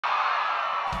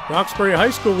Roxbury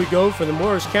High School we go for the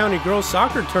Morris County Girls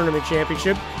Soccer Tournament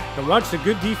Championship, and watch the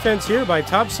good defense here by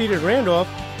top-seeded Randolph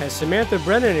as Samantha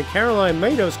Brennan and Caroline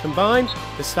Matos combine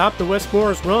to stop the West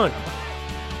Morris run.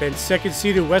 Then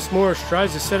second-seeded West Morris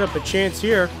tries to set up a chance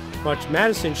here. Watch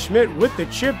Madison Schmidt with the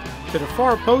chip to the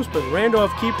far post, but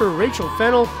Randolph keeper Rachel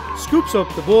Fennell scoops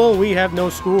up the ball, and we have no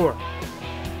score.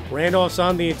 Randolph's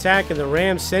on the attack, and the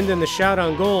Rams send in the shot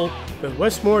on goal, but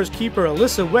West Morris keeper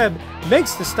Alyssa Webb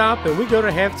makes the stop, and we go to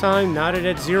halftime knotted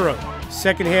at 0.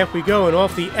 Second half we go, and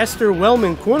off the Esther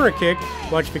Wellman corner kick,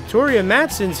 watch Victoria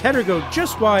Matson's header go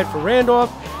just wide for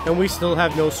Randolph, and we still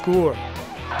have no score.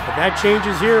 But that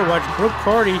changes here. Watch Brooke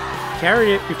Carty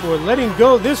carry it before letting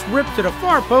go this rip to the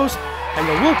far post, and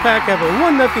the Wolfpack have a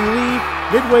 1-0 lead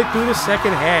midway through the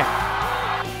second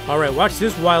half. All right, watch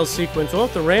this wild sequence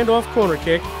off the Randolph corner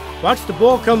kick. Watch the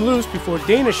ball come loose before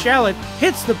Dana Shallett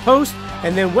hits the post,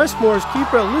 and then West Morris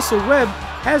keeper Alyssa Webb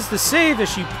has the save as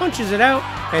she punches it out,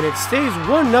 and it stays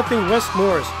 1-0 West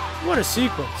Morris. What a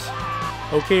sequence.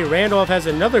 Okay, Randolph has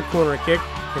another corner kick,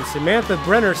 and Samantha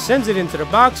Brenner sends it into the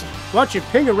box. Watch it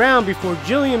ping around before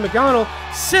Jillian McDonald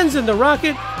sends in the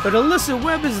rocket, but Alyssa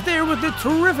Webb is there with a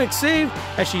terrific save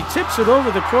as she tips it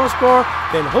over the crossbar,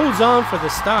 then holds on for the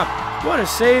stop. What a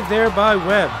save there by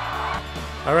Webb.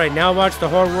 All right, now watch the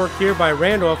hard work here by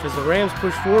Randolph as the Rams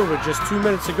push forward with just 2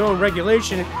 minutes to go in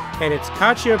regulation, and it's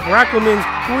Katja Brackelman's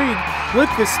Puig with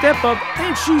the step up,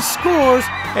 and she scores,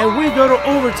 and we go to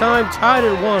overtime tied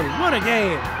at 1. What a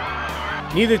game.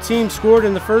 Neither team scored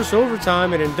in the first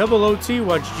overtime, and in double OT,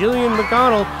 watch Jillian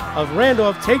McDonald of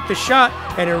Randolph take the shot,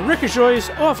 and it ricochets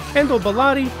off Kendall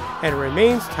Bellotti, and it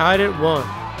remains tied at 1.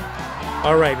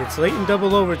 All right, it's late in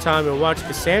double overtime, and watch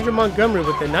Cassandra Montgomery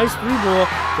with the nice through ball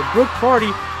to Brooke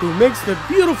Carty, who makes the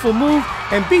beautiful move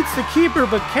and beats the keeper,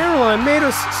 but Caroline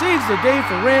Matos saves the day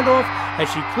for Randolph as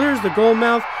she clears the goal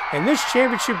mouth, and this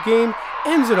championship game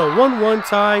ends in a 1-1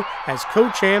 tie as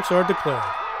co-champs are declared.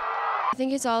 I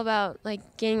think it's all about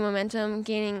gaining momentum,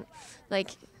 gaining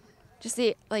just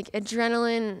the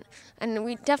adrenaline, and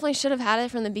we definitely should have had it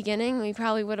from the beginning. We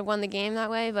probably would have won the game that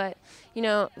way, but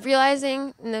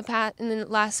realizing in the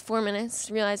last 4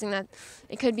 minutes, realizing that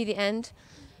it could be the end,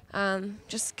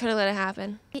 just couldn't let it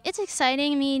happen. It's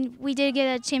exciting. I mean, we did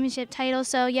get a championship title,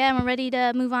 so yeah, we're ready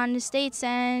to move on to states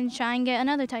and try and get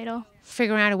another title.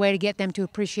 Figuring out a way to get them to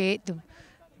appreciate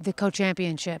the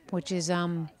co-championship, which is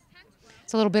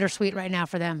it's a little bittersweet right now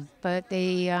for them. But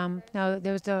the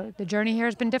journey here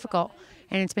has been difficult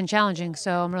and it's been challenging,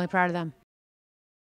 so I'm really proud of them.